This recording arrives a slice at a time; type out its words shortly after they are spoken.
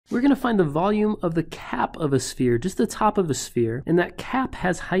We're going to find the volume of the cap of a sphere, just the top of a sphere, and that cap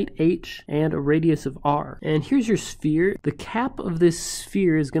has height h and a radius of r. And here's your sphere. The cap of this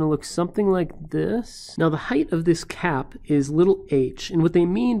sphere is going to look something like this. Now the height of this cap is little h, and what they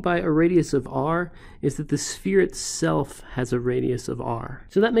mean by a radius of r is that the sphere itself has a radius of r.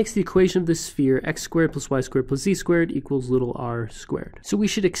 So that makes the equation of the sphere x squared plus y squared plus z squared equals little r squared. So we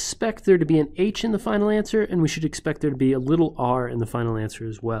should expect there to be an h in the final answer, and we should expect there to be a little r in the final answer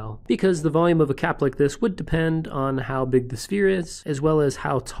as well, because the volume of a cap like this would depend on how big the sphere is, as well as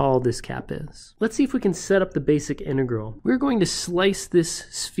how tall this cap is. Let's see if we can set up the basic integral. We're going to slice this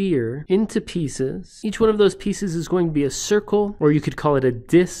sphere into pieces. Each one of those pieces is going to be a circle, or you could call it a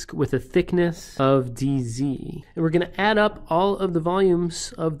disk with a thickness of dz. And we're going to add up all of the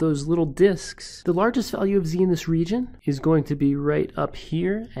volumes of those little disks. The largest value of z in this region is going to be right up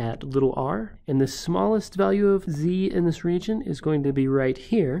here at little r, and the smallest value of z in this region is going to be right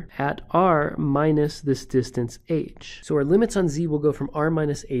here at r minus this distance h. So our limits on z will go from r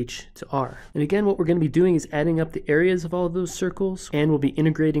minus h to r. And again, what we're going to be doing is adding up the areas of all of those circles, and we'll be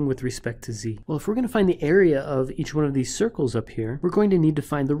integrating with respect to z. Well, if we're going to find the area of each one of these circles up here, we're going to need to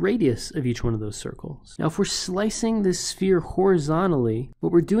find the radius of each one of those circles. Now, if we're slicing this sphere horizontally,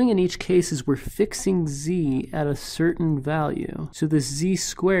 what we're doing in each case is we're fixing z at a certain value. So this z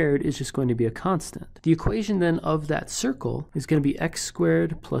squared is just going to be a constant. The equation then of that circle is going to be x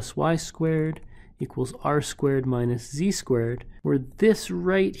squared plus y squared equals r squared minus z squared, where this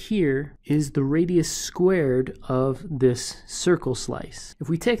right here is the radius squared of this circle slice. If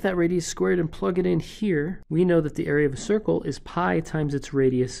we take that radius squared and plug it in here, we know that the area of a circle is pi times its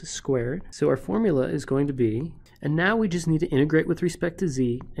radius squared. So our formula is going to be, and now we just need to integrate with respect to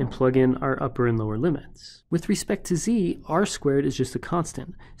z and plug in our upper and lower limits. With respect to z, r squared is just a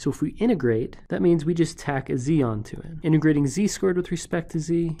constant. So if we integrate, that means we just tack a z onto it. Integrating z squared with respect to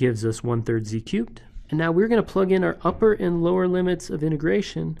z gives us 1/3 z cubed. And now we're going to plug in our upper and lower limits of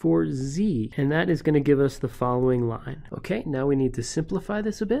integration for z, and that is going to give us the following line. Okay, now we need to simplify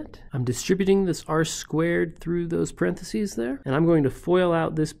this a bit. I'm distributing this r squared through those parentheses there, and I'm going to FOIL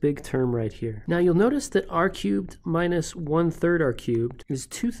out this big term right here. Now you'll notice that r cubed minus 1/3 r cubed is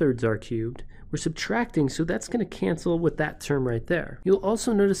 2/3 r cubed. We're subtracting, so that's going to cancel with that term right there. You'll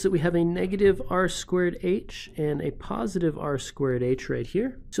also notice that we have a negative r squared h and a positive r squared h right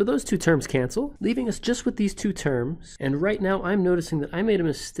here. So those two terms cancel, leaving us just with these two terms. And right now I'm noticing that I made a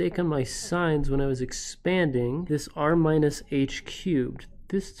mistake on my signs when I was expanding this r minus h cubed.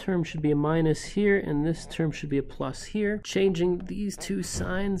 This term should be a minus here, and this term should be a plus here. Changing these two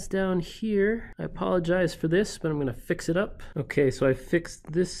signs down here. I apologize for this, but I'm going to fix it up. Okay, so I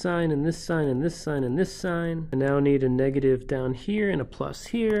fixed this sign, and this sign, and this sign, and this sign. I now need a negative down here and a plus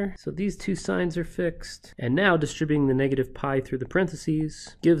here. So these two signs are fixed. And now distributing the negative pi through the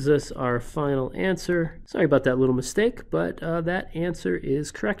parentheses gives us our final answer. Sorry about that little mistake, but that answer is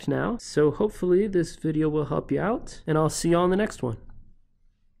correct now. So hopefully this video will help you out, and I'll see you on the next one.